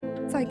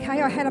That's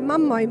okay. I had a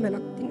mum moment. I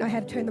didn't know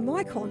how to turn the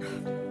mic on.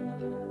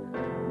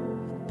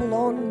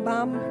 Blonde,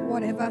 mum,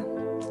 whatever.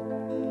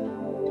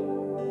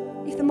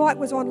 If the mic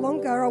was on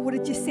longer, I would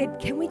have just said,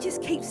 can we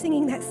just keep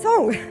singing that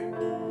song?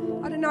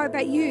 I don't know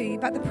about you,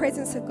 but the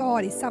presence of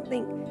God is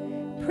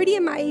something pretty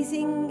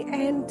amazing,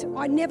 and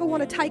I never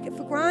want to take it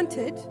for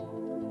granted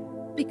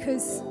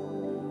because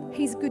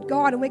He's a good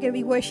God and we're going to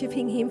be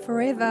worshipping Him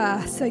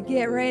forever. So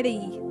get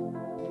ready.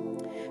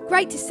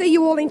 Great to see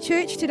you all in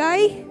church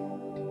today.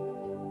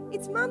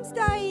 It's Mum's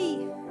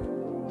Day.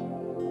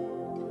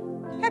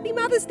 Happy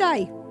Mother's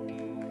Day.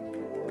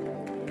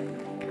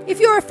 If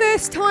you're a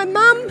first-time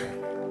mum,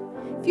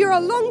 if you're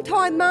a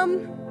long-time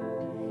mum,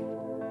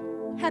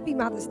 happy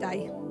Mother's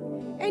Day.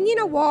 And you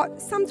know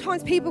what?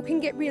 Sometimes people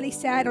can get really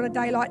sad on a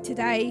day like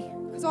today,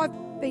 because I've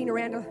been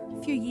around a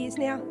few years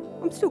now.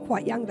 I'm still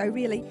quite young though,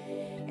 really.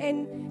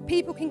 And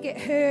people can get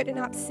hurt and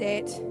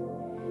upset.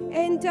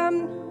 And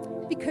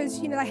because,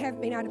 you know, they haven't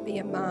been able to be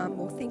a mum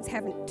or things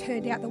haven't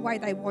turned out the way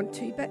they want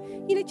to. But,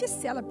 you know,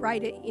 just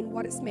celebrate it in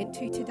what it's meant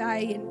to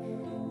today.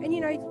 And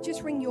you know,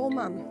 just ring your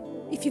mum,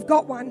 if you've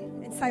got one,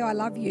 and say, I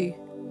love you.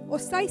 Or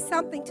say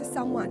something to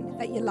someone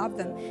that you love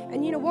them.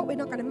 And you know what? We're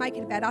not going to make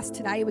it about us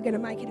today. We're going to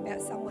make it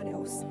about someone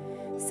else.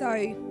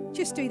 So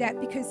just do that,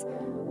 because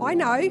I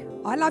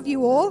know I love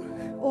you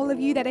all of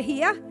you that are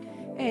here.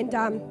 And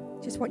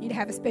just want you to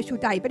have a special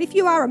day. But if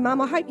you are a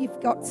mum, I hope you've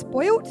got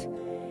spoilt.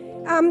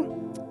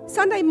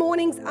 Sunday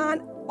mornings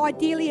aren't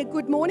ideally a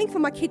good morning for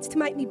my kids to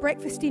make me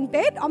breakfast in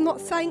bed. I'm not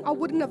saying I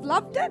wouldn't have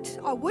loved it.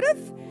 I would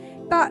have.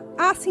 But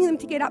asking them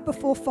to get up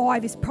before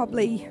 5 is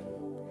probably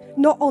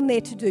not on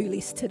their to-do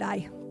list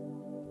today.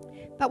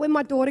 But when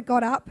my daughter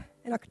got up,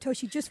 and I could tell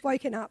she'd just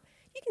woken up,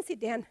 you can sit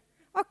down.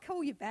 I'll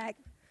call you back.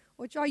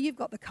 Or, Joe, you've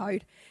got the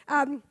code.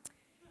 And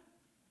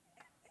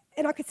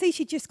I could see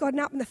she'd just gotten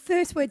up, and the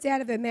first words out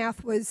of her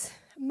mouth was,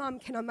 Mum,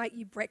 can I make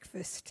you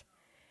breakfast?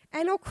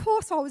 And, of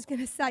course, I was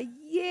going to say,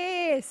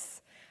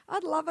 yes,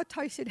 I'd love a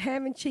toasted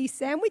ham and cheese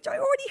sandwich. I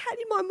already had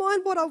in my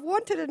mind what I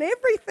wanted and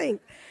everything.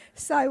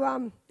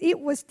 So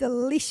it was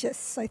delicious.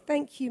 So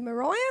thank you,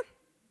 Mariah.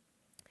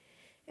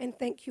 And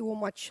thank you, all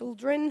my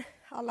children.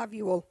 I love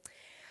you all.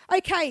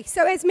 Okay,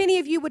 so as many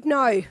of you would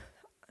know,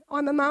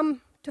 I'm a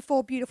mum to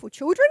 4 beautiful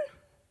children.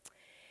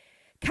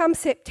 Come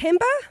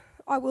September,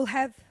 I will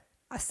have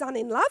a son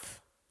in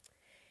love.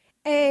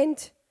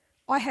 And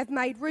I have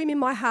made room in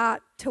my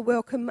heart to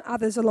welcome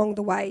others along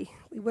the way.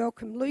 We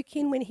welcomed Luke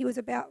in when he was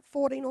about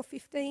 14 or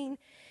 15,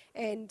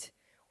 and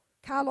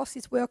Carlos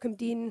is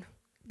welcomed in.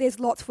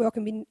 There's lots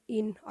welcomed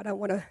in. I don't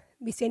want to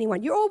miss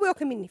anyone. You're all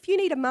welcome in. If you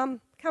need a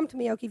mum, come to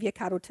me. I'll give you a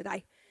cuddle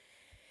today.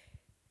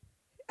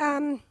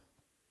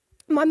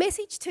 My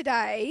message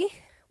today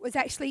was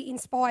actually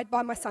inspired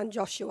by my son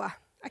Joshua.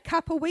 A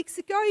couple of weeks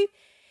ago,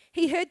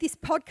 he heard this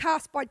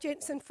podcast by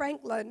Jensen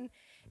Franklin,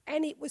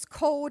 and it was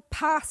called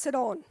Pass It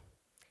On.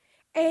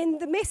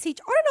 And the message,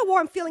 I don't know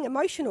why I'm feeling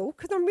emotional,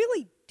 because I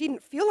really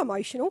didn't feel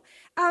emotional.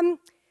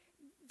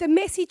 The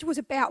message was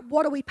about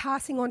what are we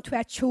passing on to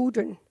our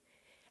children.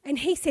 And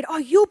he said, oh,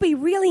 you'll be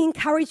really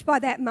encouraged by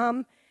that,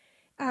 Mum.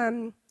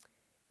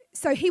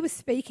 So he was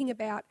speaking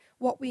about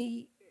what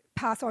we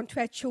pass on to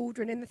our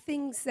children and the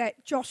things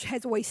that Josh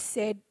has always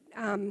said.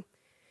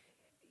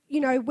 You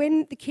know,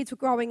 when the kids were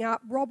growing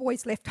up, Rob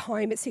always left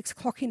home at 6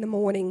 o'clock in the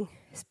morning.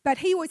 But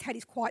he always had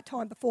his quiet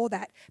time before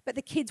that. But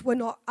the kids were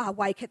not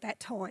awake at that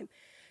time.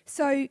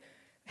 So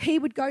he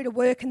would go to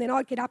work, and then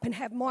I'd get up and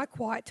have my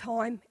quiet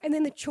time. And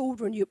then the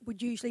children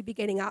would usually be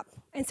getting up.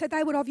 And so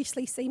they would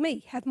obviously see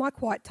me have my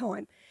quiet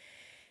time.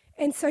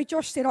 And so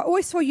Josh said, I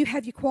always saw you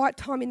have your quiet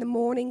time in the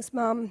mornings,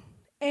 Mum.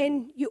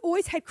 And you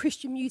always had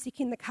Christian music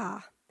in the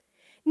car.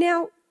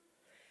 Now,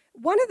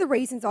 one of the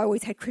reasons I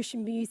always had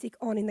Christian music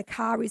on in the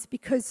car is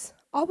because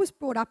I was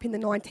brought up in the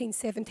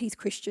 1970s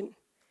Christian.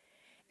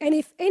 And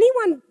if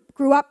anyone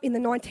grew up in the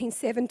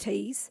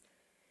 1970s,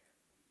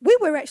 we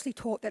were actually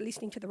taught that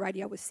listening to the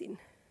radio was sin.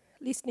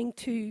 Listening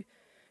to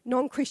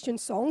non-Christian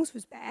songs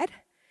was bad.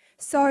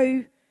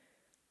 So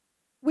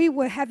we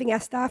were having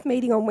our staff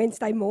meeting on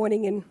Wednesday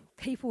morning, and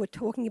people were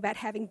talking about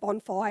having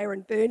bonfire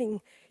and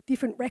burning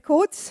different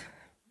records.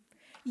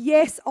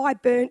 Yes, I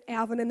burnt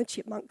Alvin and the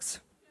Chipmunks.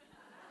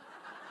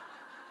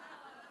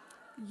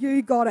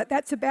 You got it.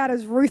 That's about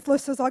as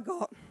ruthless as I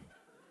got.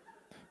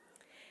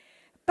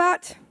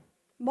 But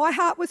my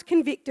heart was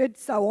convicted,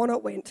 so on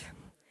it went.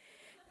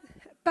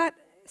 But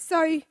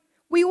so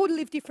we all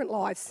live different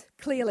lives,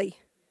 clearly.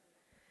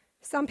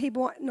 Some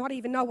people might not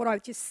even know what I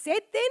just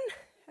said then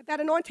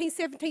about a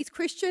 1970s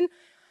Christian.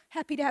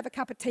 Happy to have a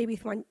cup of tea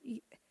with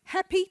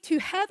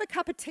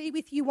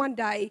you one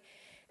day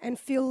and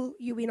fill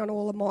you in on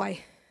all of my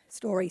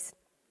stories.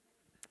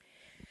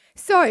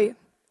 So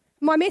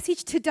my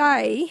message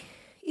today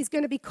is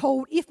going to be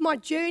called If My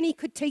Journey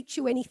Could Teach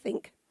You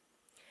Anything.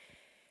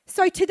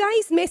 So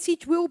today's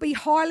message will be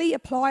highly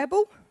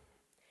applicable,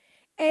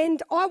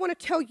 and I want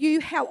to tell you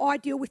how I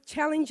deal with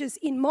challenges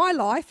in my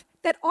life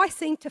that I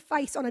seem to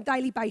face on a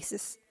daily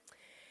basis.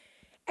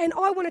 And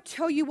I want to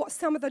tell you what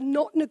some of the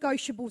not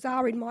negotiables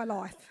are in my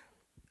life.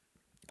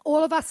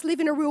 All of us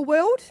live in a real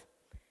world,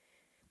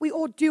 We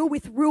all deal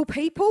with real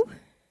people.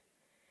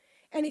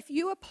 And if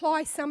you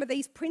apply some of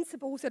these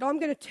principles that I'm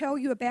going to tell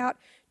you about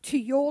to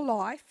your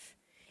life,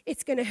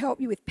 it's going to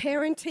help you with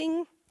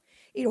parenting,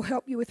 it'll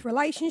help you with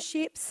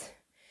relationships,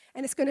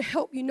 and it's going to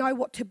help you know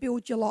what to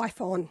build your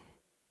life on.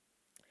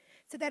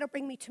 So that'll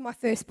bring me to my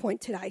first point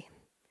today.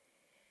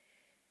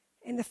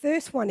 And the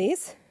first one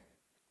is,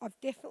 I've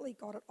definitely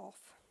got it off.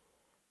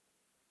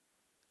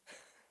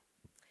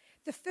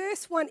 The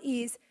first one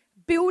is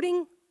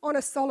building on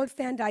a solid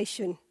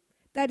foundation.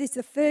 That is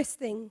the first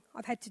thing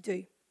I've had to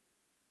do.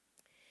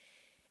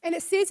 And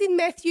it says in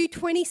Matthew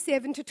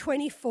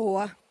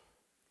 27-24,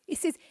 it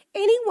says,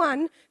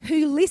 anyone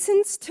who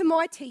listens to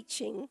my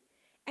teaching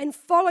and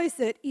follows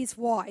it is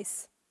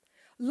wise,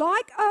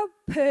 like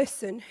a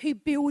person who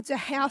builds a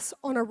house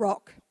on a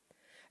rock.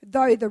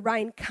 Though the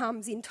rain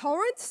comes in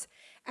torrents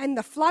and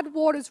the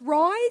floodwaters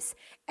rise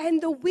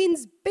and the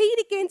winds beat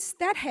against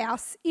that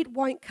house, it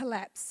won't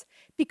collapse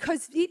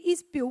because it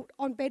is built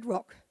on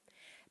bedrock.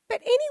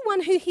 But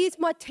anyone who hears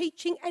my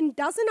teaching and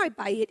doesn't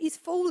obey it is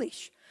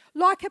foolish,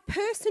 like a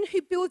person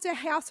who builds a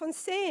house on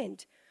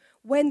sand.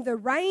 When the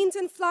rains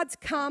and floods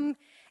come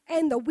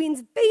and the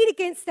winds beat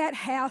against that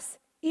house,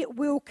 it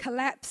will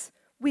collapse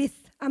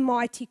with a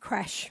mighty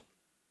crash.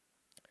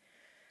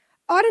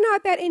 I don't know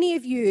about any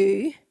of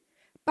you,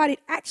 but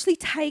it actually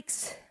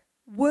takes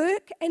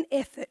work and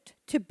effort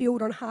to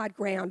build on hard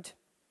ground.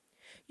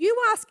 You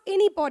ask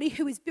anybody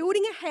who is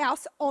building a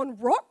house on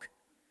rock,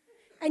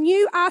 and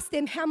you ask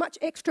them how much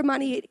extra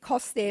money it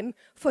costs them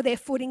for their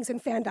footings and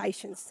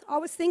foundations. I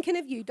was thinking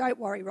of you, don't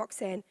worry,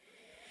 Roxanne.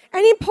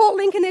 And in Port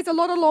Lincoln, there's a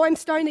lot of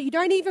limestone that you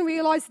don't even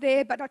realise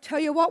there, but I tell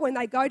you what, when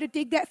they go to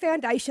dig that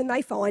foundation,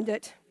 they find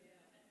it.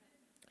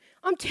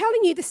 I'm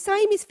telling you, the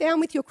same is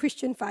found with your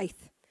Christian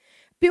faith.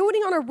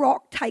 Building on a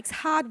rock takes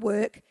hard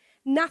work,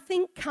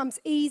 nothing comes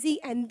easy,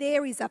 and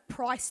there is a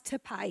price to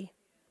pay.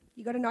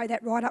 You've got to know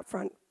that right up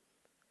front.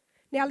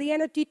 Now,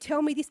 Leanna did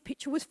tell me this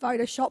picture was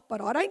photoshopped,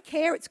 but I don't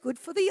care. It's good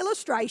for the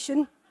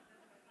illustration.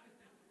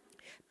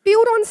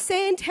 Build on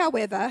sand,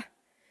 however,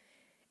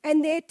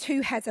 and there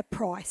too has a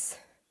price.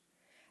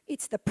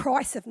 It's the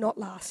price of not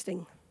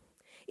lasting.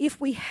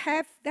 If we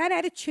have that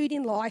attitude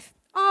in life,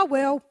 oh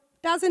well,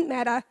 doesn't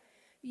matter,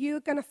 you're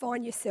going to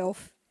find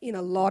yourself in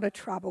a lot of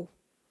trouble.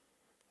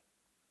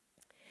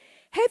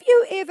 Have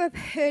you ever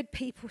heard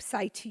people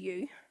say to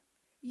you,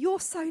 you're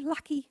so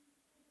lucky,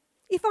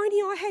 if only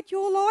I had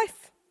your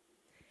life?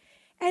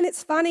 And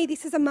it's funny,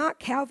 this is a Mark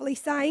Calverley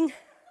saying,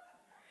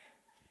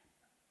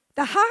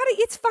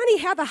 it's funny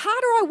how the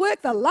harder I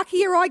work, the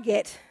luckier I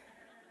get.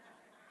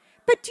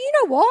 But do you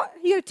know what?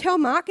 You got to tell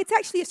Mark, it's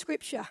actually a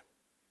scripture.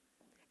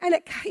 And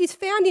it is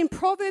found in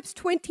Proverbs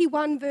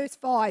 21 verse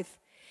 5.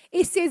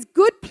 It says,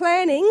 good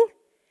planning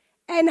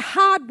and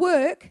hard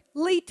work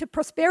lead to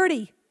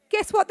prosperity.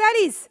 Guess what that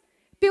is?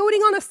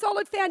 Building on a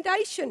solid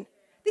foundation.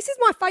 This is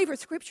my favourite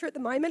scripture at the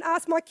moment.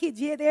 Ask my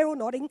kids, yeah, they're all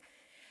nodding.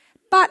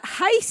 But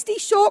hasty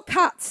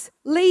shortcuts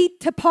lead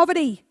to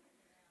poverty.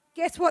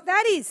 Guess what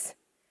that is?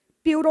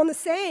 Build on the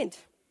sand.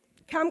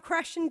 Come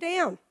crashing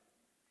down.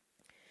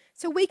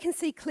 So we can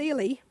see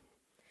clearly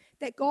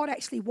that God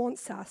actually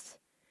wants us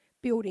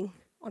building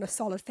on a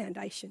solid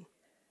foundation.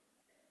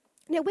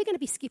 Now, we're going to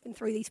be skipping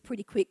through these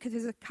pretty quick because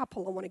there's a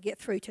couple I want to get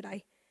through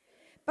today.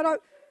 But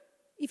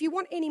if you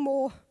want any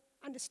more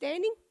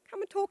understanding,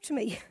 come and talk to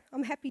me.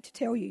 I'm happy to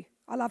tell you.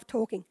 I love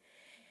talking.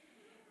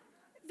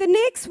 The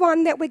next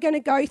one that we're going to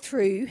go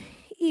through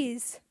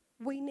is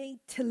we need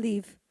to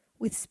live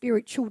with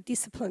spiritual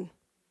discipline.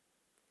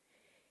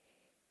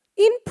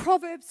 In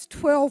Proverbs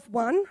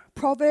 12:1,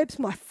 Proverbs,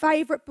 my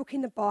favourite book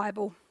in the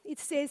Bible, it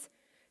says,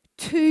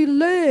 to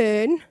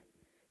learn,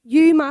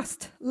 you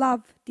must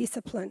love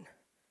discipline.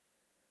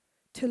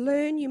 To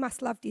learn, you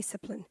must love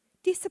discipline.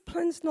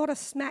 Discipline's not a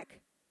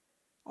smack.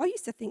 I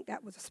used to think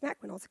that was a smack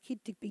when I was a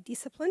kid, to be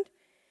disciplined.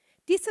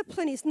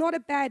 Discipline is not a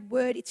bad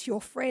word, it's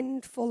your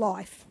friend for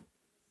life.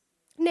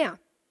 Now,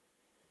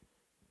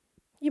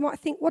 you might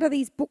think, what are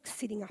these books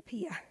sitting up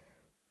here?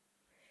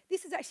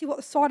 This is actually what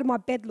the side of my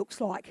bed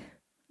looks like.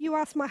 You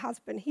ask my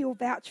husband, he'll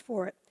vouch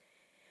for it.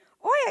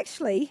 I've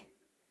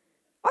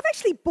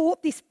actually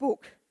bought this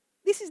book.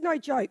 This is no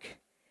joke.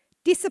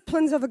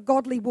 Disciplines of a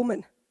Godly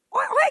Woman.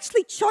 I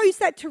actually chose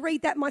that to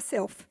read that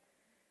myself.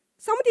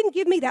 Someone didn't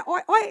give me that.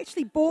 I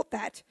actually bought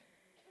that.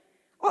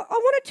 I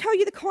want to tell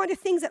you the kind of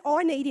things that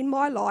I need in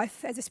my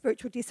life as a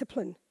spiritual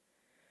discipline.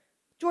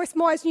 Joyce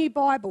Meyer's new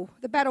Bible,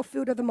 The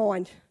Battlefield of the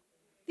Mind.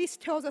 This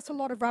tells us a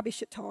lot of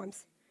rubbish at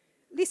times.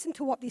 Listen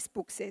to what this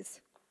book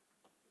says.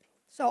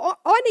 So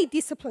I need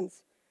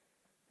disciplines.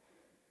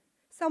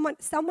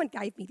 Someone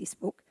gave me this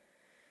book,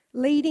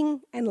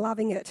 Leading and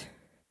Loving It.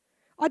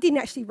 I didn't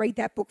actually read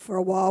that book for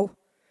a while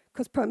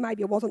because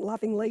maybe I wasn't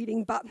loving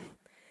leading, but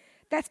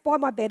that's by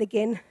my bed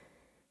again.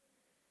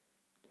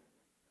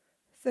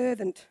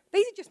 Fervent.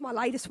 These are just my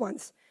latest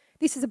ones.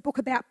 This is a book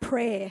about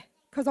prayer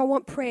because I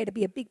want prayer to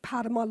be a big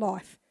part of my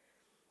life.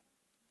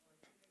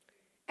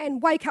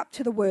 And Wake Up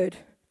to the Word.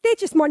 They're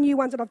just my new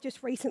ones that I've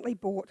just recently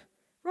bought.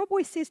 Rob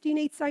always says, do you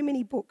need so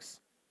many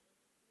books?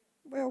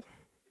 Well,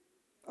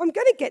 I'm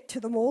going to get to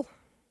them all.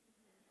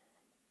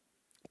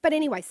 But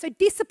anyway, so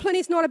discipline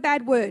is not a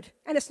bad word.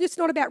 And it's just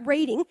not about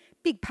reading,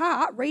 big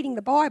part, reading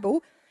the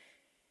Bible.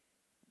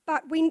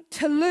 But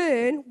to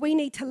learn, we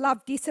need to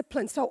love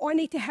discipline. So I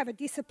need to have a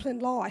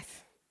disciplined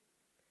life.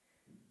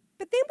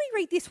 But then we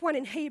read this one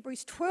in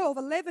Hebrews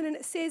 12:11, and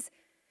it says,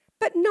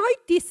 but no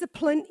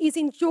discipline is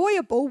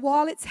enjoyable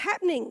while it's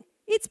happening.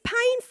 It's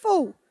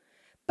painful.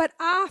 But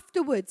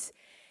afterwards,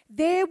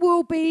 there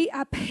will be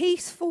a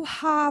peaceful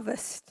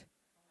harvest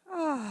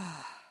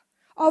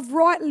of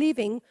right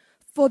living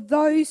for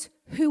those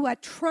who are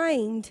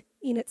trained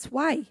in its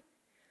way.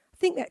 I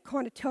think that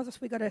kind of tells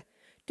us we've got to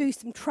do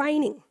some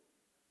training.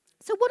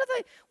 So what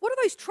are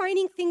those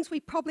training things we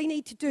probably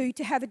need to do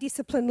to have a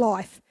disciplined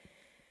life?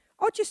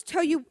 I'll just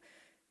tell you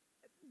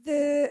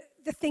the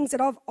things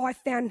that I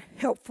found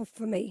helpful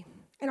for me.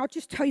 And I'll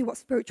just tell you what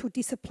spiritual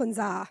disciplines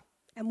are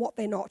and what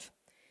they're not.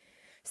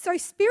 So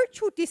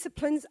spiritual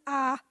disciplines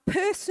are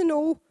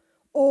personal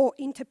or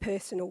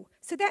interpersonal.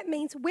 So that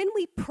means when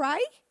we pray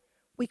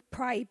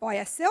by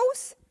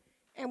ourselves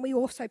and we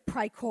also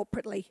pray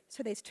corporately.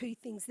 So there's two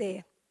things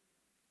there.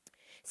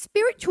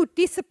 Spiritual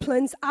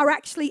disciplines are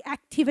actually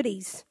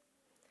activities.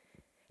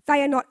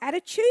 They are not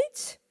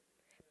attitudes,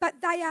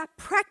 but they are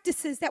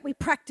practices that we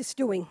practice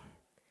doing.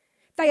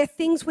 They are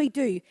things we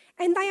do,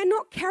 and they are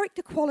not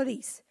character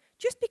qualities.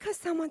 Just because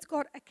someone's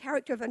got a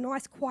character of a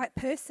nice, quiet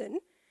person,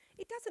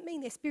 it doesn't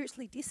mean they're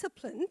spiritually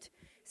disciplined.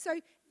 So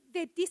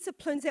they're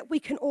disciplines that we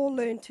can all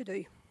learn to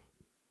do.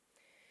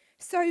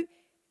 So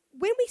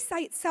when we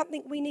say it's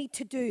something we need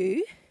to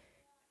do,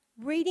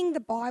 reading the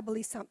Bible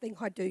is something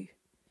I do.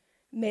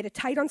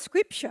 Meditate on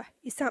Scripture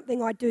is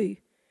something I do.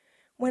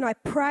 When I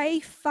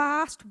pray,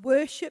 fast,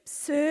 worship,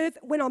 serve,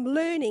 when I'm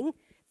learning,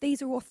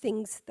 these are all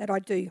things that I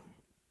do.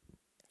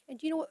 And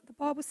do you know what the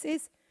Bible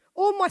says?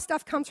 All my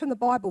stuff comes from the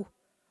Bible.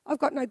 I've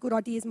got no good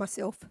ideas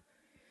myself.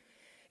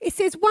 It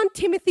says 1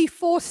 Timothy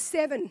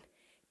 4:7,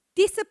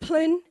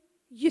 discipline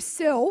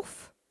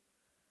yourself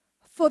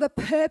for the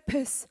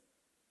purpose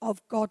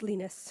of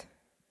godliness.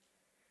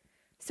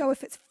 So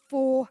if it's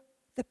for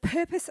the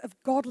purpose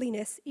of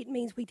godliness, it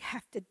means we'd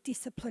have to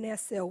discipline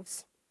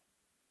ourselves.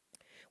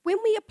 When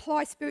we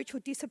apply spiritual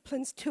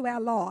disciplines to our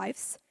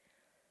lives,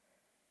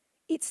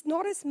 it's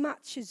not as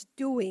much as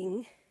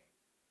doing,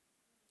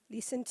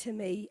 listen to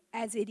me,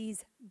 as it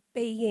is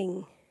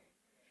being.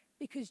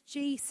 Because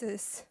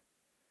Jesus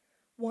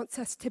wants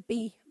us to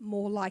be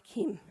more like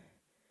him.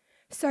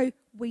 So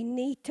we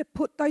need to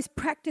put those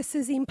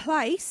practices in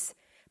place,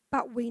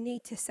 but we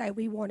need to say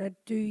we want to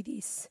do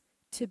this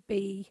to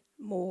be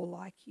more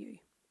like you.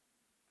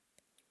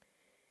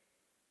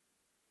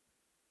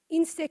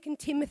 In 2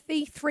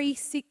 Timothy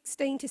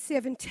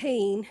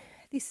 3:16-17,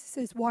 this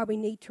is why we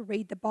need to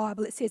read the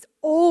Bible. It says,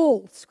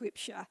 all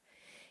Scripture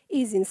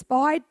is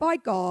inspired by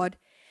God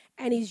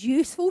and is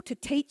useful to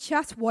teach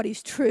us what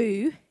is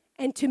true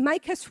and to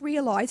make us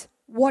realise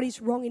what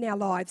is wrong in our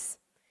lives.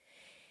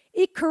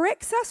 It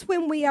corrects us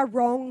when we are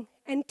wrong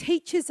and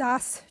teaches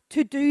us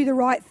to do the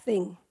right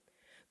thing.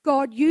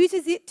 God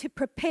uses it to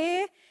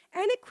prepare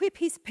and equip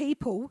his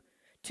people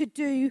to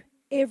do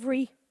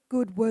every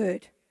good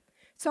word.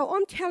 So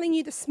I'm telling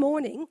you this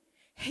morning,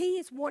 he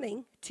is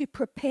wanting to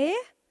prepare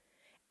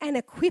and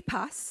equip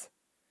us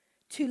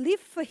to live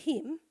for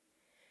him.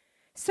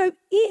 So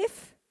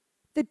if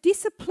the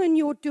discipline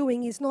you're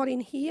doing is not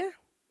in here,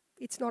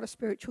 it's not a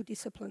spiritual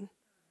discipline.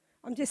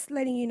 I'm just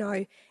letting you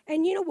know.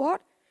 And you know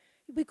what?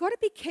 We've got to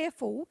be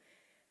careful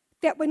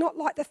that we're not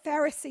like the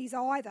Pharisees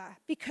either,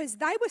 because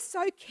they were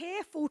so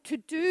careful to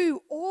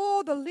do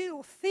all the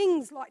little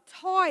things like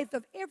tithe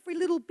of every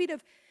little bit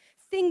of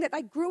thing that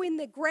they grew in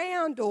the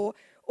ground, or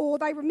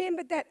they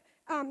remembered that,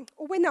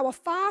 or when they were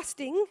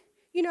fasting,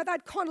 you know,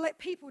 they'd kind of let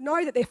people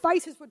know that their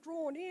faces were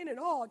drawn in and,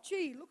 oh,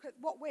 gee, look at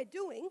what we're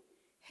doing.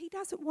 He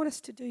doesn't want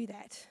us to do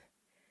that.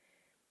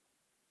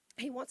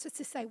 He wants us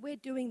to say, we're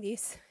doing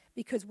this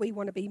because we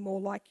want to be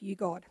more like you,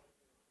 God.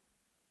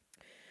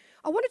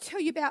 I want to tell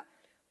you about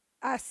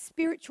a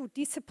spiritual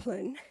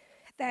discipline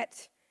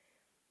that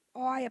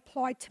I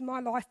applied to my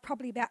life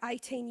probably about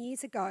 18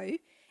 years ago.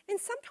 And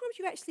sometimes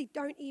you actually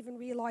don't even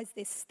realise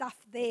there's stuff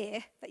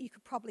there that you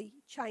could probably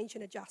change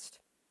and adjust.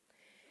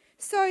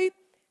 So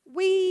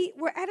we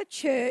were at a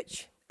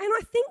church, and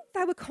I think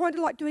they were kind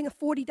of like doing a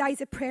 40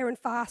 days of prayer and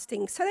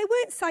fasting. So they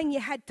weren't saying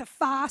you had to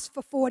fast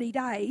for 40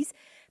 days,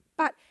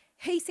 but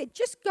he said,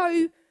 just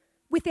go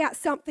without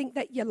something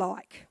that you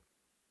like.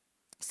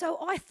 So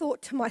I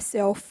thought to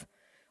myself,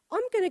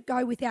 I'm going to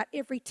go without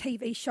every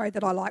TV show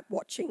that I like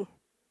watching.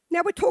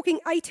 Now we're talking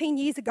 18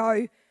 years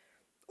ago.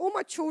 All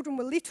my children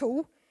were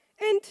little,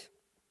 and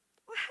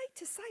I hate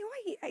to say,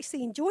 I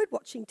actually enjoyed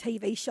watching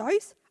TV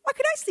shows. I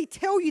could actually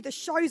tell you the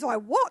shows I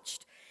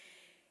watched.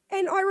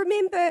 And I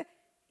remember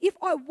if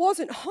I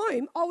wasn't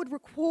home, I would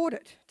record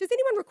it. Does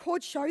anyone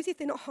record shows if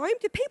they're not home?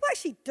 Do people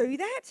actually do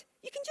that?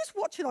 You can just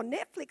watch it on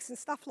Netflix and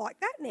stuff like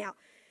that now.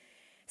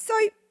 So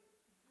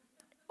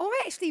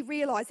I actually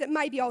realised that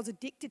maybe I was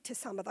addicted to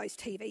some of those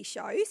TV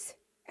shows,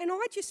 and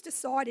I just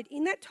decided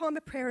in that time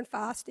of prayer and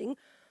fasting,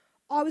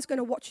 I was going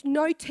to watch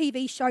no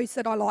TV shows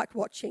that I liked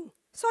watching.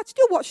 So I'd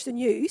still watch the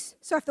news.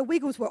 So if the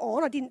Wiggles were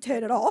on, I didn't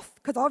turn it off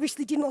because I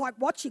obviously didn't like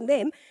watching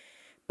them.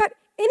 But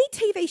any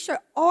TV show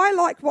I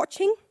liked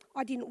watching,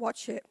 I didn't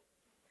watch it.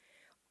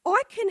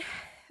 I can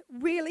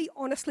really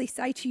honestly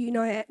say to you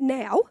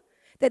now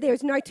that there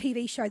is no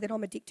TV show that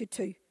I'm addicted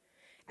to.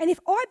 And if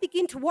I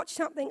begin to watch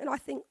something and I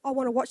think I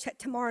want to watch that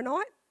tomorrow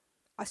night,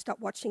 I stop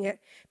watching it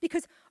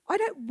because I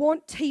don't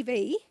want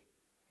TV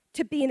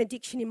to be an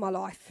addiction in my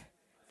life.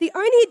 The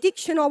only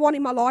addiction I want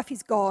in my life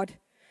is God.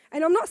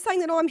 And I'm not saying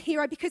that I'm a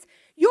hero because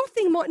your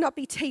thing might not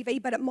be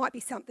TV, but it might be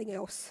something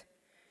else.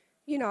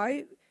 You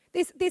know,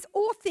 there's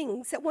all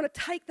things that want to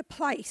take the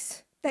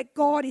place that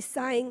God is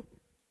saying,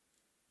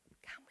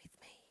 come with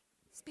me,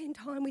 spend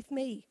time with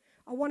me.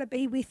 I want to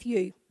be with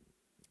you.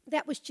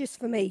 That was just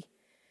for me.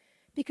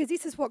 Because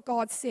this is what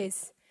God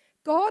says.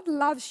 God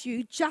loves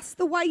you just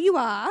the way you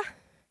are,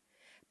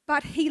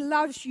 but he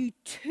loves you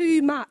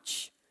too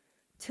much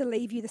to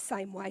leave you the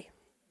same way.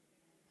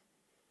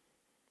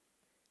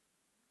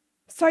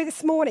 So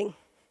this morning,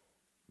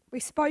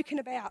 we've spoken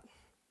about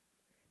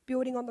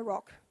building on the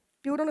rock,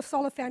 build on a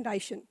solid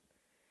foundation.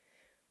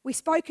 We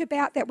spoke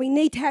about that we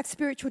need to have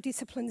spiritual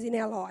disciplines in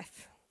our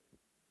life.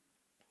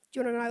 Do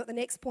you want to know what the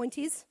next point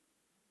is?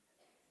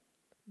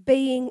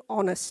 Being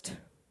honest.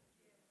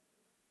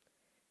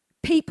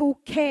 People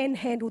can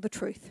handle the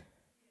truth.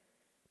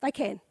 They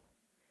can.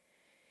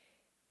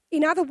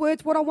 In other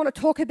words, what I want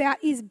to talk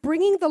about is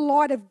bringing the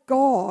light of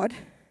God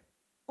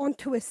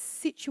onto a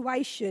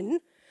situation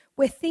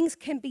where things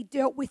can be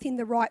dealt with in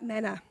the right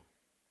manner.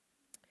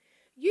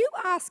 You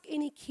ask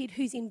any kid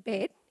who's in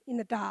bed in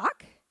the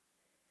dark,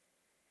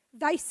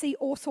 they see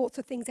all sorts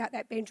of things out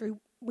that bedroom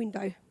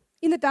window.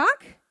 In the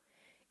dark,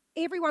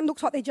 everyone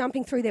looks like they're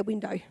jumping through their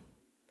window.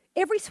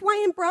 Every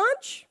swaying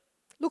branch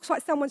looks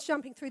like someone's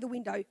jumping through the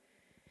window.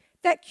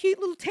 That cute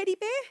little teddy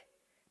bear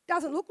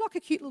doesn't look like a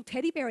cute little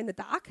teddy bear in the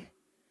dark.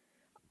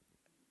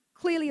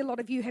 Clearly, a lot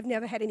of you have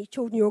never had any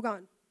children. You're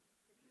going,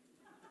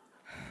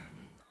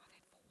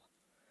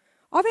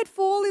 I've had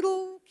 4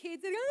 little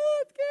kids that go,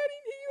 it's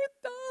getting here, it's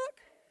dark.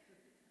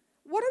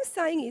 What I'm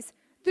saying is,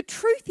 the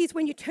truth is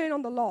when you turn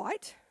on the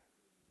light,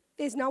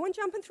 there's no one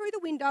jumping through the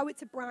window,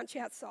 it's a branch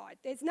outside.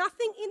 There's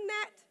nothing in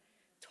that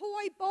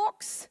toy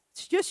box,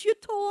 it's just your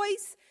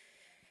toys.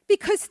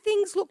 Because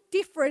things look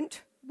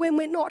different when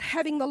we're not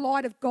having the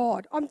light of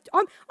God. I'm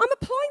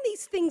applying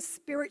these things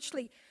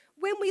spiritually.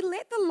 When we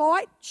let the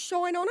light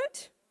shine on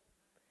it,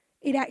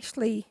 it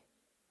actually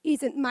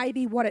isn't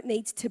maybe what it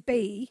needs to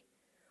be,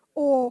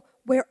 or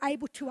we're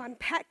able to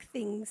unpack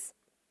things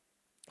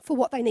for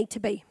what they need to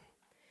be.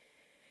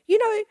 You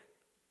know,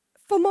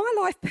 for my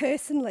life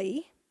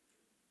personally,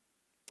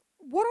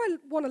 what I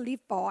want to live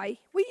by,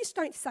 we just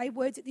don't say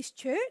words at this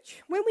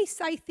church. When we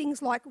say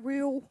things like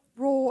real,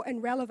 raw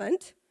and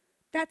relevant,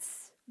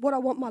 that's what I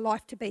want my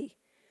life to be.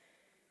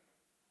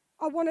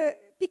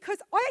 Because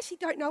I actually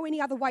don't know any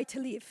other way to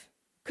live.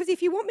 Because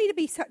if you want me to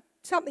be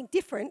something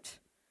different,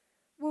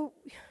 well,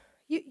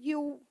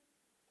 you'll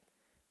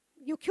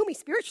kill me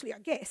spiritually, I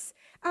guess.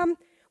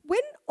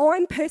 When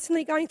I'm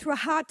personally going through a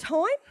hard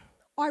time,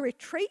 I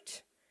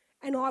retreat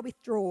and I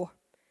withdraw.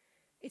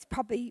 It's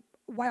probably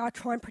the way I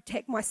try and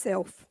protect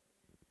myself.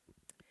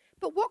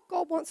 But what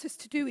God wants us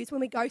to do is when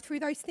we go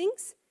through those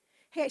things,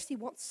 he actually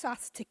wants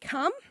us to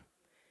come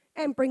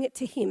and bring it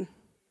to him.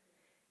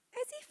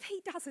 As if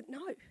he doesn't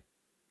know.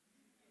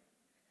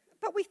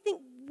 But we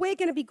think we're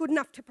going to be good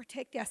enough to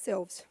protect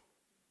ourselves.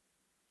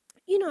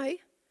 You know,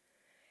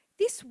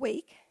 this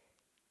week,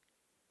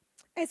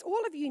 as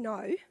all of you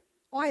know,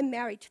 I am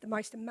married to the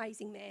most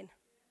amazing man.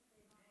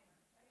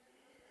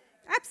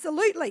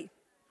 Absolutely.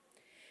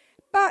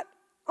 But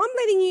I'm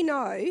letting you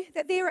know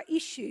that there are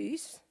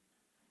issues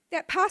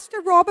that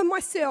Pastor Rob and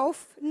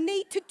myself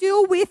need to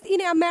deal with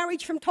in our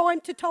marriage from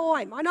time to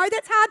time. I know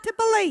that's hard to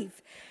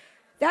believe.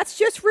 That's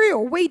just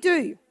real. We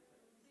do.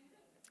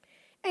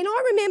 And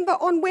I remember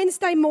on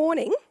Wednesday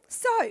morning,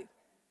 so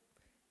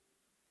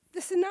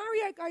the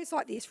scenario goes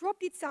like this. Rob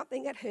did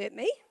something that hurt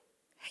me.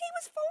 He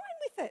was fine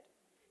with it.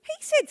 He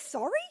said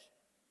sorry.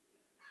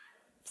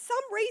 For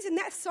some reason,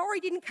 that sorry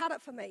didn't cut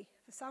it for me.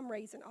 For some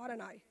reason, I don't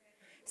know.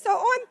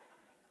 So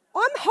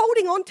I'm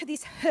holding on to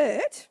this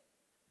hurt,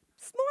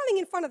 smiling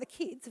in front of the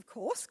kids, of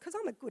course, because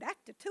I'm a good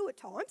actor too at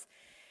times,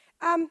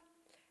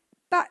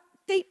 but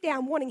deep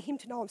down wanting him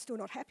to know I'm still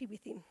not happy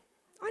with him.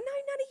 I know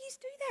none of yous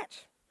do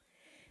that.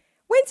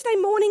 Wednesday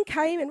morning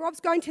came and Rob's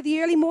going to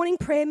the early morning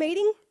prayer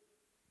meeting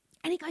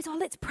and he goes,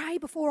 let's pray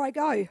before I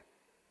go.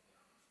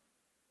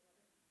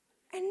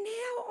 And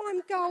now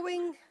I'm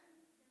going,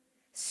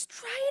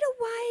 straight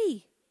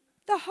away,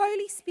 the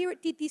Holy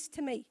Spirit did this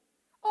to me.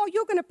 Oh,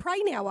 you're going to pray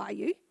now, are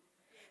you?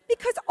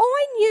 Because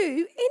I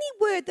knew any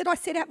word that I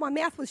said out my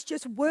mouth was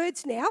just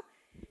words now.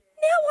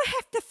 Now I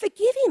have to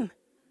forgive him.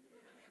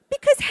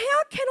 Because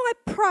how can I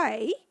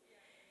pray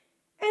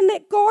and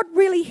let God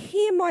really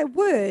hear my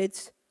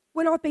words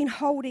when I've been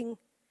holding?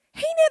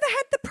 He never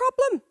had the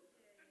problem.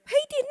 He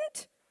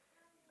didn't.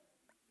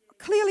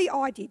 Clearly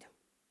I did.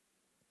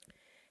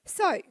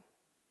 So,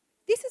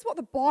 This is what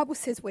the Bible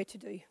says we're to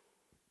do.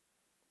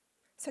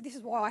 So this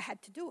is why I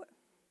had to do it.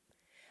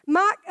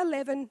 Mark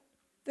 11,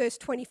 verse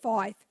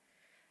 25.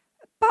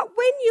 But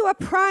when you are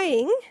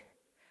praying,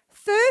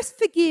 first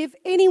forgive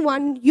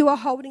anyone you are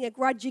holding a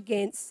grudge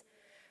against,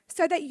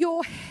 so that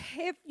your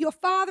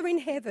Father in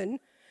heaven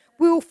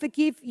will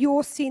forgive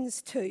your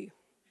sins too.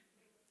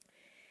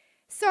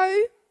 So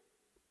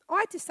I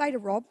had to say to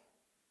Rob,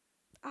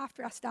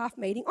 after our staff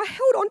meeting, I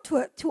held on to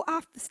it till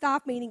after the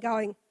staff meeting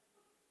going,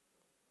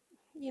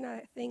 you know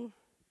that thing,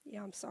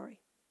 yeah, I'm sorry.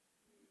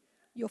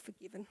 You're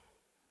forgiven.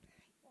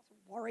 I wasn't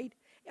worried.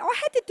 I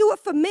had to do it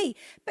for me.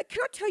 But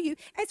can I tell you,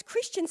 as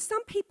Christians,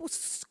 some people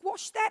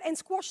squash that and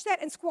squash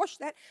that and squash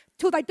that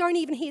till they don't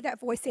even hear that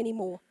voice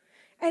anymore.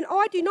 And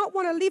I do not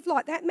want to live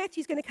like that.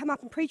 Matthew's going to come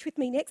up and preach with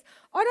me next.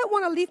 I don't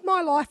want to live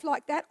my life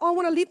like that. I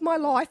want to live my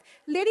life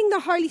letting the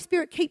Holy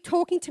Spirit keep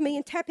talking to me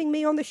and tapping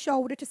me on the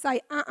shoulder to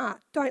say,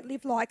 don't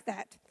live like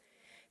that.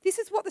 This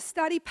is what the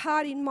study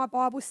part in my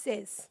Bible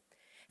says.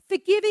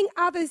 Forgiving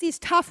others is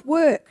tough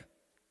work.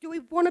 Do we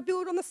want to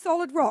build on the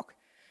solid rock?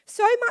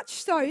 So much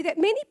so that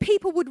many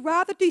people would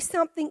rather do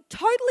something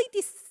totally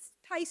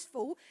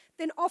distasteful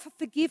than offer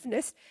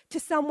forgiveness to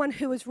someone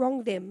who has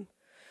wronged them.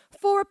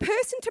 For a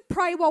person to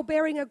pray while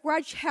bearing a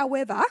grudge,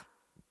 however,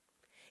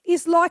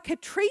 is like a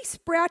tree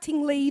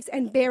sprouting leaves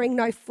and bearing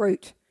no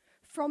fruit.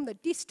 From the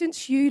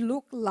distance you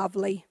look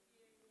lovely.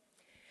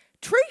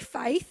 True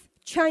faith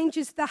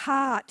changes the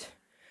heart.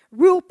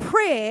 Real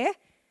prayer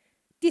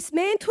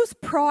dismantles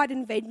pride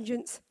and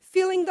vengeance,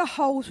 filling the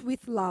holes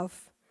with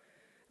love.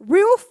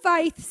 Real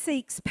faith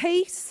seeks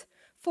peace.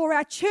 For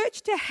our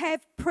church to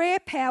have prayer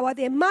power,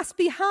 there must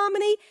be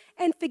harmony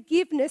and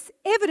forgiveness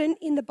evident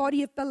in the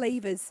body of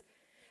believers.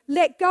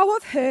 Let go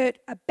of hurt,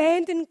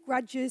 abandon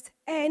grudges,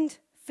 and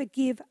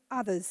forgive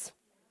others.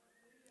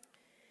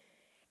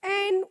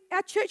 And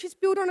our church is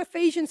built on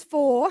Ephesians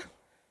 4.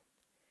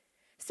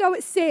 So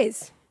it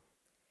says,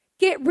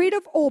 get rid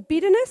of all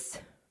bitterness,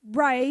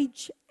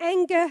 rage,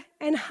 anger,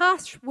 and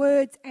harsh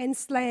words and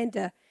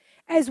slander,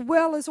 as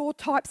well as all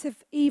types of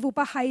evil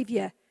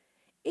behaviour.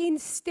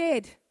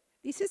 Instead,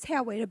 this is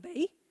how we're to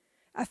be.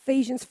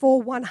 Ephesians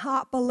 4, one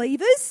heart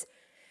believers.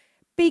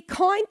 Be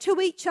kind to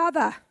each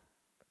other,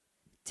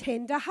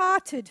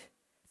 tender-hearted,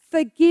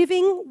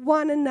 forgiving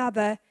one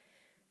another,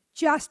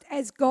 just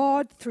as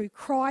God through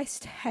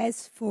Christ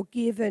has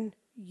forgiven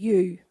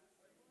you.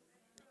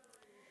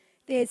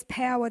 There's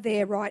power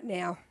there right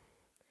now.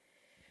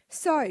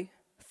 So,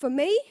 for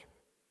me,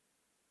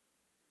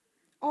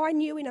 I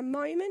knew in a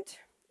moment,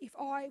 if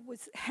I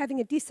was having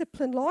a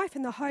disciplined life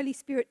and the Holy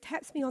Spirit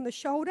taps me on the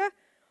shoulder,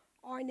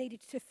 I needed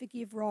to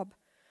forgive Rob.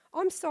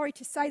 I'm sorry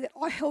to say that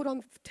I held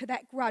on to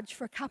that grudge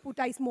for a couple of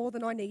days more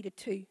than I needed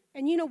to.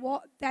 And you know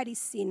what? That is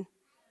sin.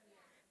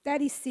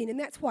 That is sin, and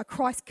that's why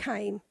Christ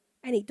came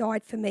and he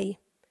died for me.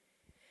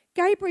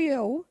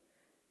 Gabrielle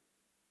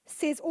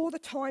says all the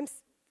time,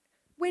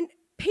 when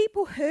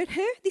people hurt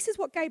her, this is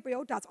what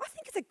Gabrielle does. I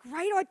think it's a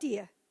great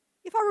idea.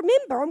 If I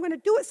remember, I'm going to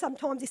do it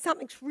sometimes if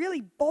something's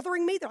really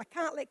bothering me that I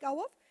can't let go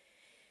of.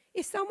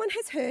 If someone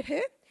has hurt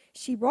her,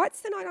 she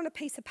writes the note on a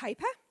piece of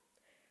paper,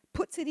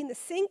 puts it in the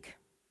sink,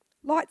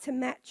 lights a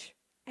match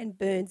and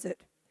burns it.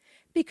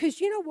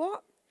 Because you know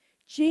what?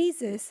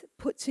 Jesus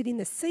puts it in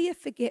the sea of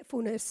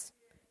forgetfulness,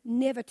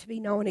 never to be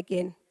known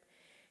again.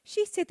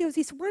 She said there was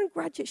this one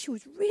grudge that she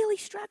was really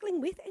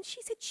struggling with, and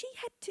she said she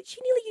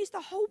nearly used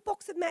a whole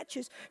box of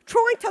matches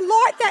trying to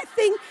light that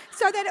thing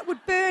so that it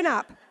would burn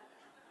up.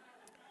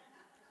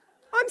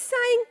 I'm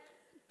saying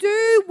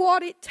do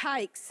what it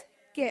takes.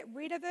 Get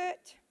rid of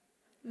it.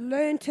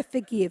 Learn to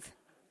forgive.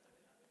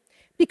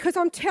 Because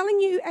I'm telling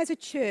you, as a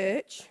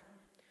church,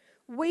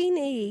 we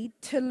need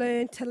to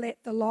learn to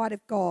let the light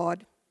of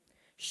God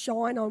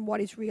shine on what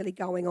is really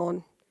going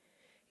on.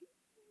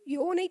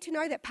 You all need to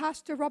know that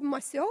Pastor Rob and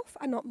myself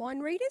are not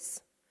mind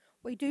readers.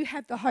 We do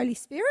have the Holy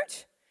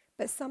Spirit,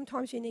 but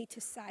sometimes you need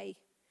to say,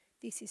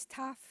 this is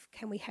tough.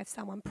 Can we have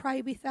someone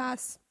pray with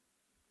us?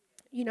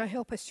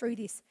 Help us through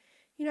this.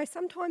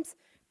 Sometimes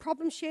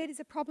problem shared is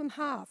a problem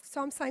halved.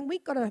 So I'm saying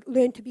we've got to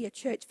learn to be a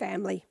church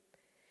family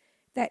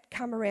that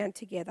come around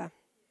together.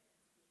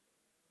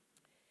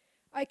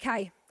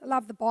 Okay, I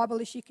love the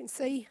Bible, as you can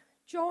see.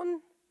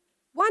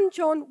 1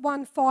 John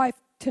 1,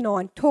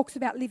 5-9 talks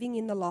about living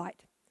in the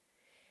light.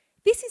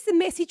 This is the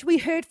message we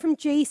heard from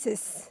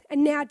Jesus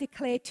and now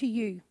declare to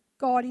you.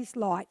 God is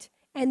light,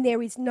 and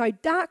there is no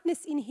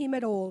darkness in him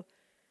at all.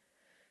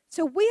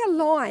 So we are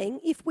lying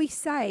if we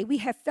say we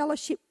have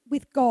fellowship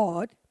with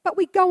God, but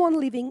we go on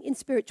living in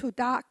spiritual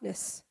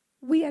darkness.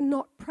 We are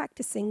not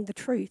practicing the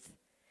truth.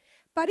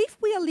 But if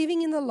we are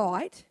living in the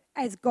light,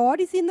 as God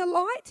is in the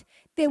light,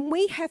 then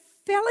we have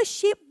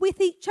fellowship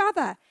with each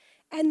other,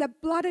 and the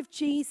blood of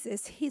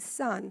Jesus, his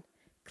Son,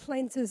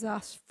 cleanses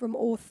us from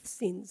all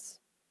sins.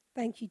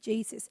 Thank you,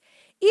 Jesus.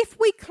 If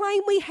we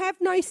claim we have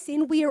no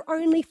sin, we are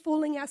only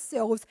fooling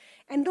ourselves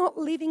and not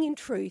living in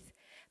truth.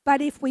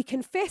 But if we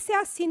confess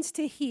our sins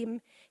to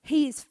him,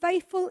 he is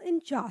faithful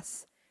and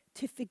just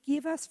to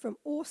forgive us from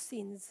all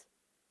sins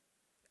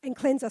and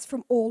cleanse us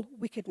from all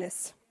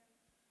wickedness.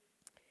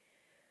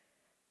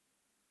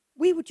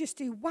 we will just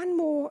do one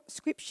more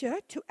scripture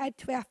to add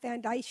to our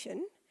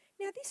foundation.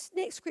 Now, this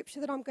next scripture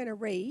that I'm going to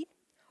read,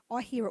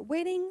 I hear at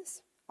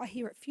weddings, I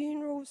hear at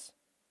funerals,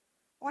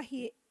 I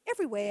hear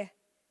everywhere,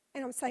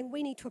 and I'm saying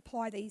we need to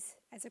apply these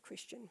as a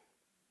Christian.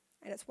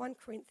 And it's 1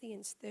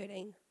 Corinthians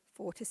 13,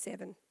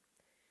 4-7.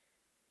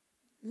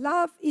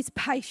 Love is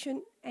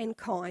patient and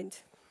kind.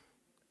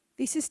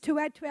 This is to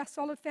add to our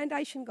solid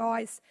foundation,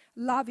 guys.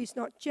 Love is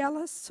not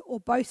jealous or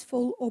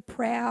boastful or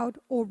proud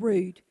or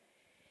rude.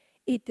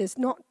 It does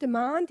not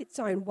demand its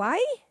own way.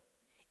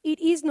 It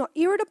is not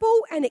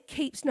irritable, and it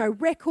keeps no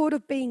record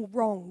of being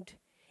wronged.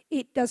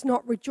 It does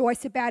not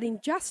rejoice about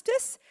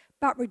injustice,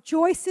 but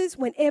rejoices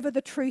whenever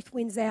the truth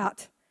wins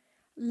out.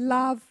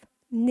 Love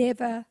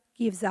never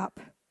gives up,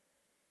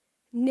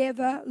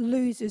 never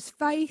loses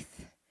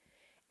faith,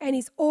 and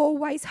is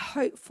always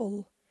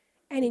hopeful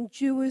and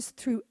endures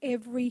through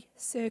every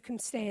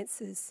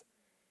circumstances.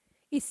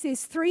 It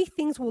says 3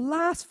 things will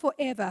last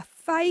forever: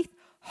 faith,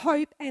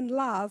 hope, and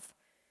love.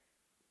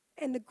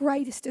 And the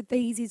greatest of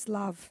these is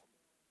love.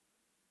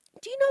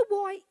 Do you know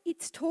why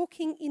it's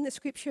talking in the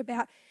scripture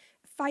about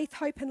faith,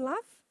 hope, and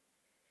love?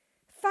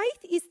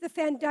 Faith is the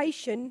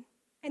foundation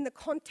and the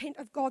content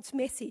of God's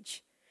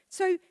message.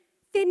 So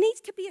there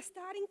needs to be a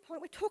starting point.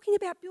 We're talking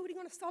about building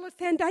on a solid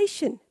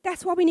foundation.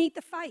 That's why we need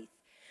the faith.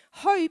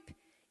 Hope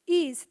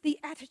is the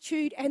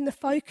attitude and the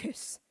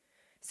focus.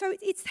 So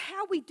it's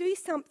how we do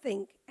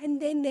something,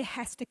 and then there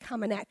has to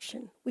come an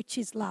action, which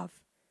is love.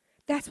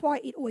 That's why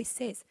it always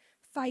says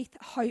faith,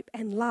 hope,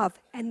 and love,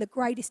 and the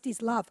greatest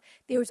is love.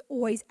 There is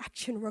always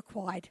action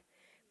required.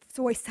 It's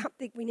always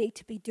something we need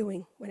to be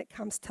doing when it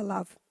comes to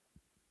love.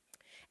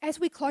 As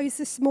we close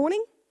this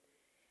morning,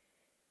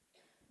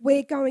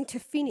 we're going to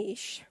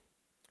finish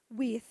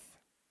with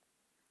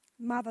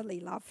motherly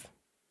love.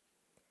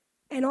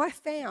 And I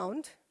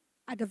found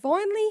a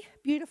divinely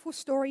beautiful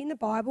story in the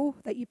Bible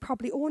that you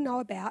probably all know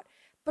about,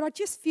 but I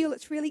just feel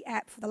it's really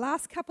apt for the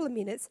last couple of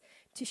minutes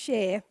to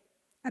share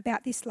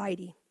about this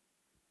lady.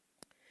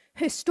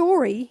 Her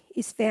story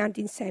is found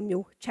in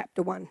Samuel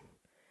chapter 1.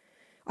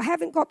 I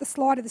haven't got the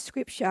slide of the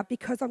scripture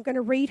because I'm going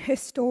to read her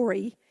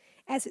story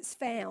as it's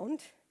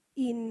found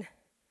in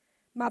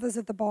Mothers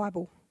of the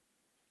Bible.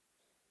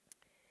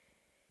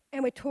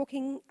 And we're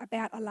talking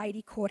about a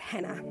lady called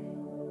Hannah.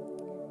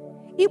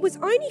 It was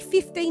only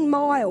 15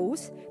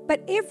 miles,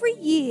 but every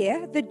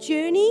year the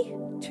journey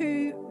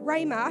to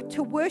Ramah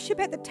to worship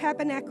at the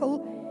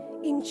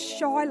tabernacle in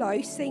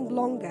Shiloh seemed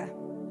longer.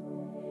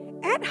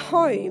 At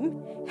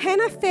home,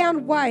 Hannah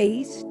found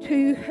ways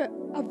to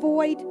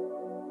avoid...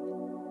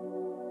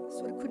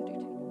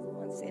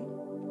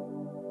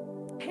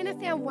 Hannah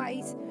found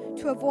ways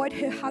to avoid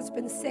her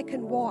husband's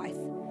second wife.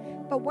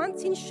 But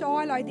once in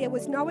Shiloh, there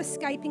was no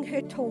escaping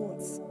her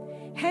taunts.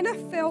 Hannah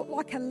felt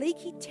like a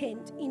leaky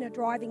tent in a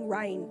driving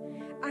rain,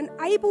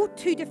 unable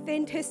to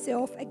defend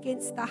herself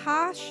against the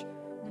harsh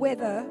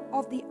weather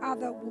of the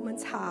other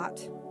woman's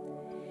heart.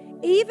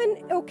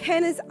 Even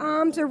Elkanah's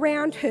arms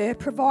around her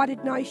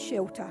provided no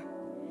shelter.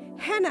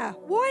 Hannah,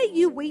 why are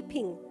you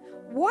weeping?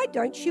 Why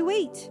don't you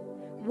eat?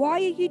 Why are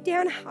you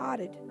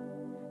downhearted?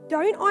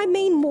 Don't I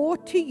mean more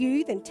to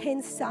you than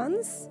 10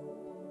 sons?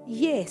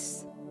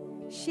 Yes,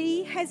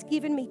 she has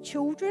given me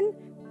children,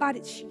 but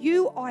it's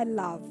you I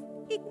love.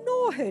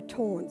 Ignore her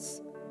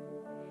taunts.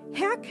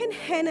 How can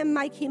Hannah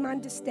make him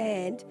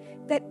understand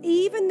that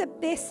even the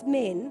best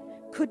men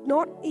could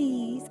not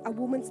ease a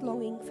woman's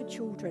longing for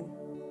children?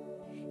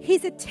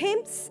 His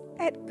attempts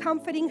at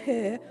comforting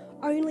her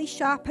only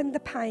sharpened the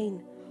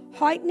pain,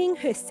 heightening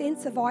her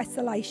sense of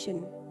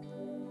isolation.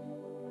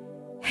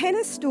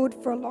 Hannah stood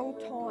for a long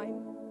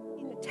time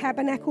in the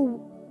tabernacle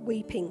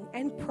weeping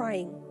and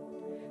praying.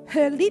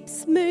 Her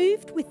lips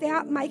moved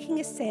without making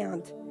a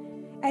sound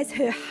as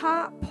her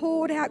heart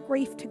poured out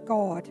grief to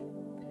God.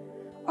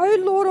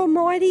 O Lord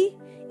Almighty,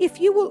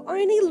 if you will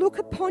only look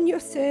upon your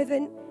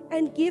servant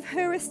and give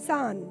her a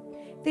son,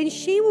 then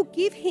she will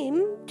give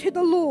him to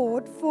the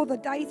Lord for the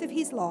days of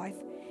his life,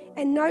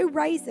 and no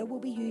razor will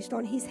be used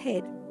on his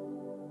head.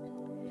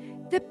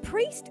 The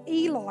priest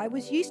Eli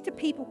was used to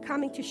people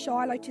coming to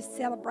Shiloh to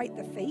celebrate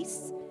the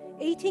feasts,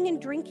 eating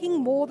and drinking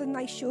more than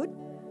they should.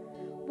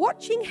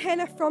 Watching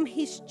Hannah from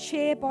his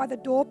chair by the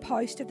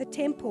doorpost of the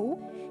temple,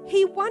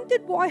 he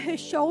wondered why her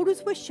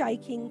shoulders were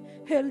shaking,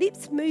 her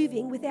lips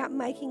moving without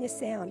making a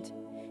sound.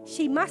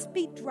 She must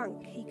be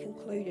drunk, he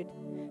concluded.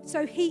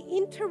 So he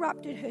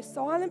interrupted her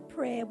silent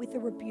prayer with a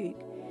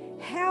rebuke.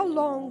 How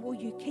long will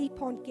you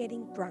keep on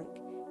getting drunk?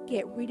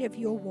 Get rid of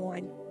your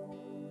wine.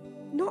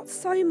 Not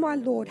so, my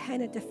lord,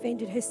 Hannah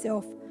defended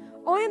herself.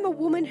 I am a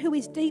woman who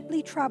is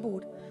deeply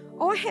troubled.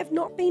 I have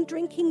not been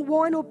drinking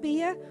wine or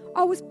beer.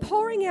 I was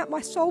pouring out my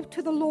soul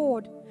to the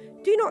Lord.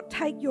 Do not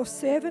take your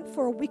servant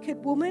for a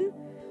wicked woman.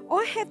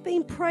 I have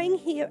been praying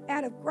here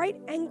out of great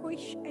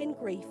anguish and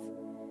grief.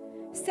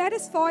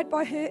 Satisfied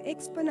by her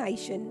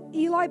explanation,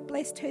 Eli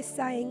blessed her,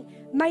 saying,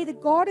 May the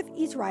God of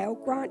Israel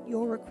grant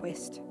your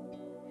request.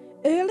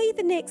 Early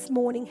the next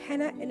morning,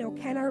 Hannah and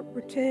Elkanah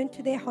returned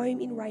to their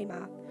home in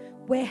Ramah,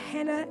 where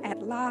Hannah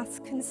at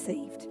last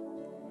conceived.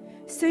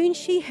 Soon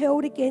she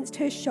held against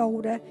her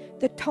shoulder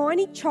the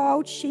tiny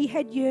child she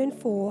had yearned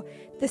for,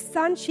 the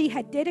son she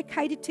had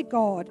dedicated to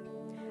God.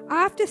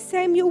 After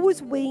Samuel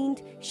was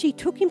weaned, she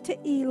took him to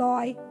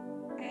Eli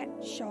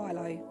at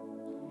Shiloh.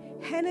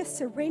 Hannah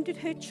surrendered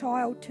her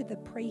child to the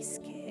priest's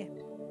care.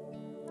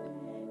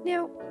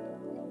 Now,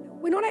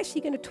 we're not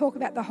actually going to talk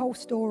about the whole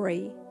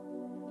story.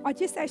 I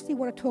just actually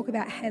want to talk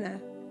about Hannah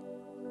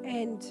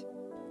and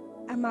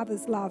a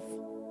mother's love.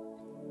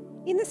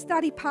 In the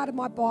study part of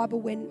my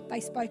Bible, when they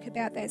spoke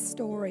about that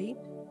story,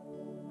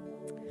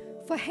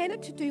 for Hannah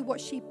to do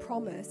what she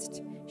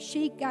promised,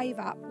 she gave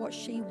up what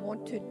she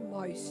wanted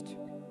most,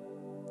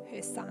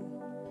 her son,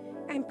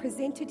 and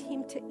presented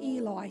him to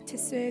Eli to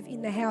serve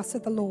in the house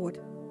of the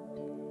Lord.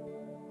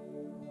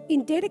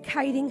 In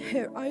dedicating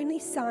her only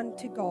son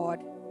to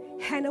God,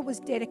 Hannah was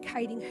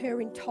dedicating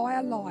her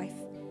entire life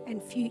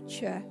and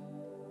future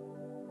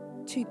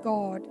to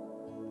God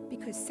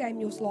because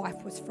Samuel's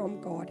life was from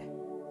God.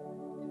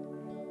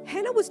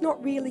 Hannah was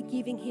not really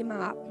giving him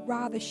up,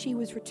 rather she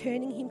was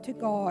returning him to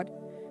God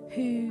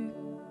who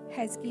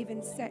was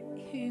given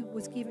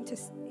to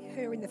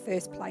her in the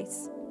first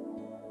place.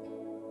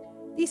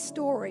 This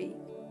story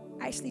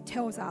actually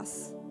tells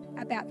us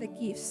about the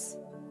gifts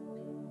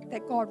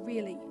that God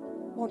really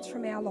wants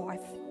from our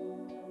life.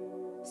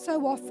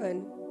 So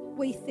often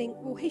we think,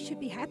 well, he should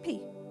be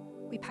happy.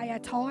 We pay our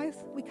tithe,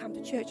 we come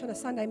to church on a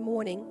Sunday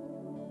morning,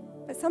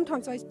 but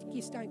sometimes those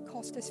gifts don't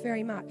cost us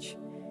very much.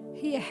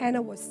 Here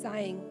Hannah was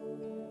saying,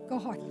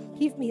 God,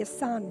 give me a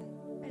son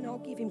and I'll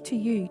give him to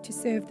you to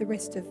serve the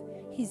rest of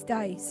his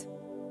days.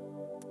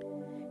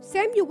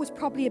 Samuel was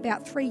probably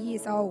about 3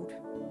 years old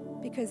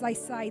because they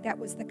say that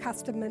was the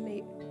custom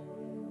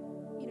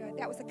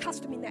that was the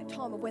custom in that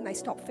time of when they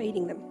stopped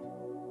feeding them.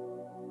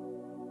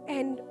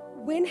 And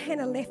when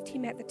Hannah left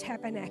him at the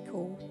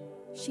tabernacle,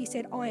 she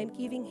said, I am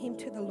giving him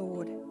to the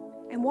Lord.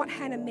 And what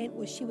Hannah meant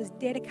was she was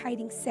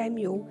dedicating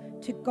Samuel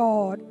to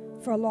God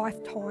for a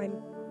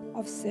lifetime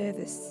of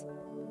service.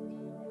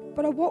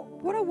 But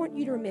what I want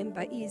you to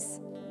remember is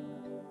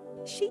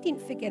she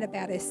didn't forget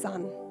about her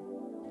son.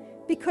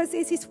 Because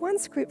there's this one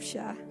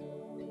scripture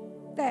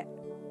that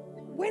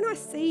when I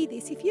see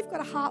this, if you've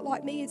got a heart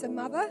like me as a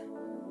mother,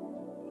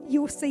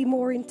 you'll see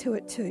more into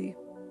it too.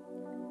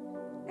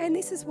 And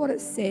this is what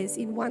it says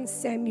in 1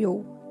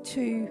 Samuel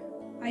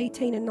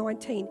 2:18 and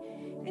 19.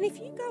 And if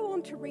you go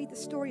on to read the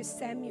story of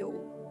Samuel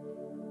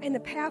and the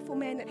powerful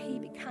man that he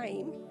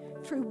became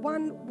through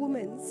one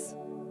woman's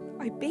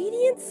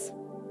obedience,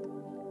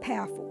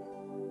 powerful,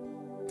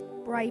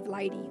 brave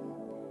lady.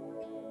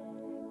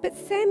 But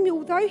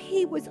Samuel, though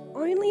he was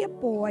only a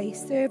boy,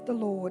 served the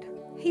Lord.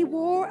 He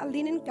wore a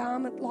linen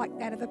garment like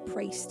that of a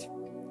priest.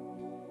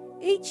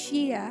 Each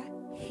year,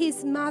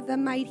 his mother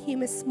made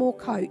him a small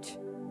coat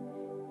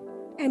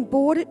and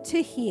brought it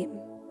to him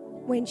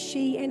when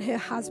she and her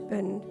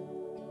husband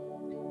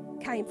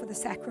came for the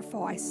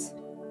sacrifice.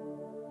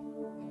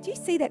 Do you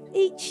see that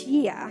each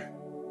year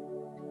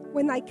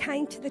when they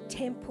came to the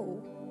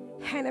temple,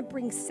 Hannah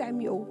brings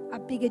Samuel a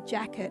bigger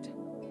jacket?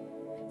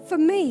 For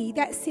me,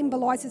 that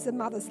symbolises a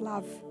mother's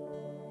love.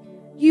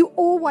 You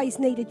always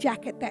need a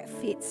jacket that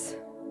fits.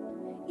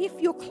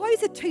 If your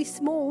clothes are too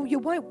small, you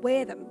won't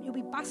wear them. You'll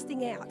be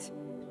busting out.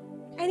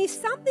 And if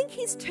something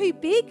is too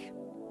big,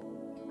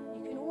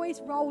 you can always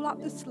roll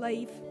up the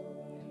sleeve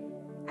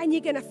and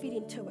you're going to fit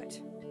into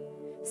it.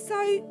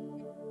 So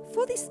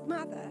for this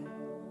mother,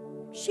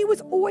 she was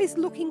always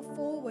looking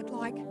forward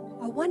like,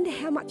 I wonder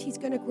how much he's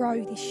going to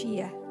grow this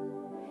year.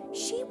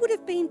 She would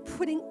have been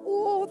putting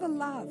all the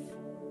love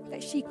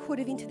that she could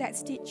have into that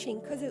stitching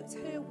because it was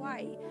her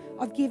way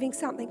of giving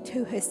something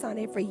to her son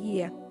every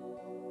year.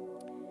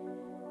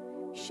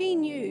 She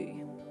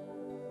knew,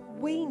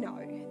 we know,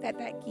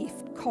 that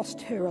gift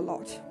cost her a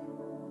lot.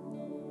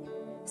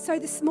 So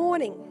this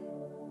morning,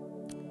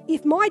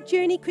 if my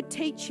journey could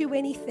teach you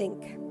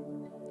anything,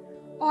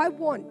 I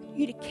want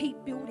you to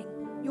keep building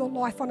your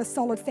life on a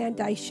solid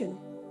foundation.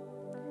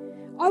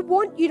 I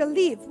want you to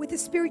live with a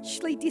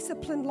spiritually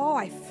disciplined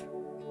life.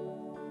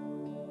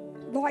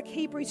 Like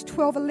Hebrews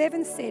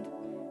 12:11 said,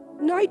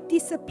 no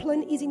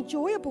discipline is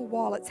enjoyable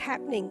while it's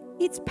happening.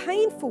 It's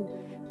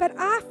painful, but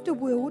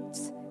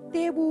afterwards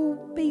there will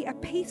be a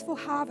peaceful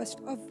harvest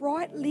of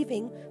right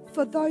living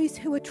for those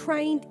who are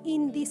trained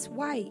in this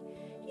way.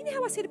 You know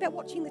how I said about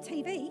watching the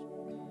TV?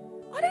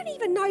 I don't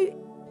even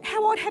know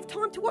how I'd have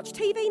time to watch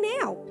TV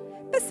now.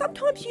 But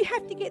sometimes you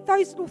have to get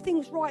those little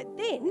things right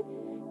then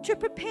to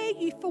prepare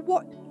you for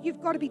what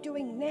you've got to be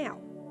doing now.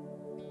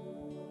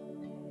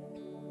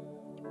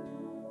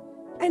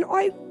 And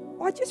I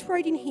just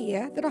wrote in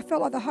here that I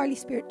felt like the Holy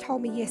Spirit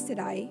told me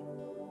yesterday,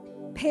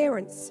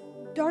 parents,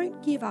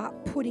 don't give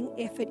up putting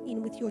effort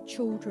in with your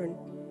children.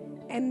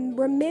 And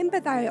remember,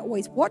 they are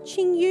always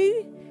watching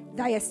you.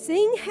 They are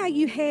seeing how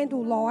you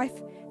handle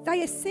life.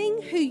 They are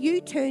seeing who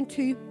you turn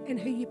to and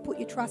who you put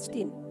your trust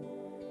in.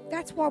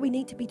 That's why we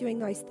need to be doing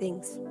those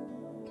things.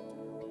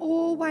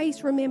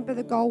 Always remember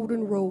the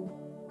golden rule.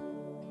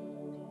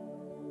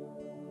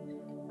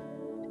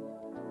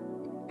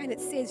 And it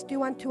says,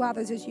 do unto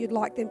others as you'd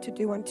like them to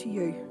do unto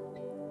you.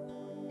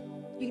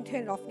 You can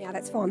turn it off now,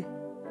 that's fine.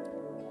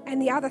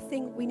 And the other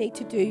thing we need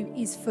to do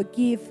is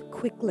forgive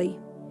quickly.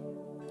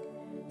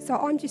 So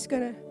I'm just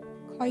going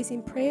to close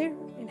in prayer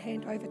and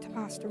hand over to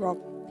Pastor Rob.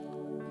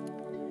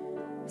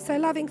 So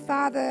loving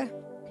Father,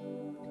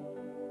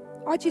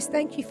 I just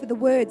thank you for the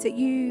words that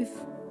you've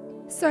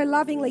so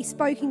lovingly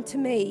spoken to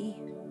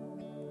me.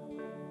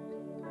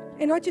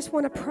 And I just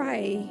want to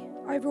pray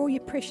over all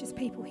your precious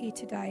people here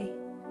today.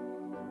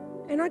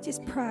 And I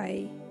just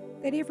pray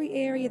that every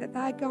area that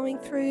they're going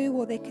through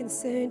or they're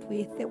concerned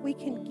with, that we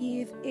can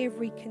give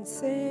every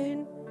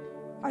concern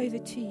over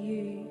to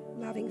you,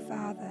 loving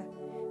Father,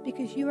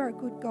 because you are a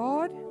good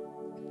God.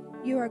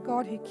 You are a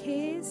God who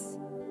cares,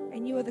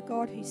 and you are the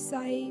God who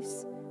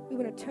saves. We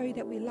want to tell you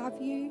that we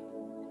love you,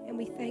 and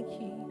we thank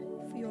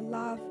you for your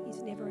love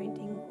is never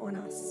ending on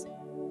us.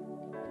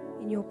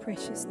 In your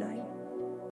precious name.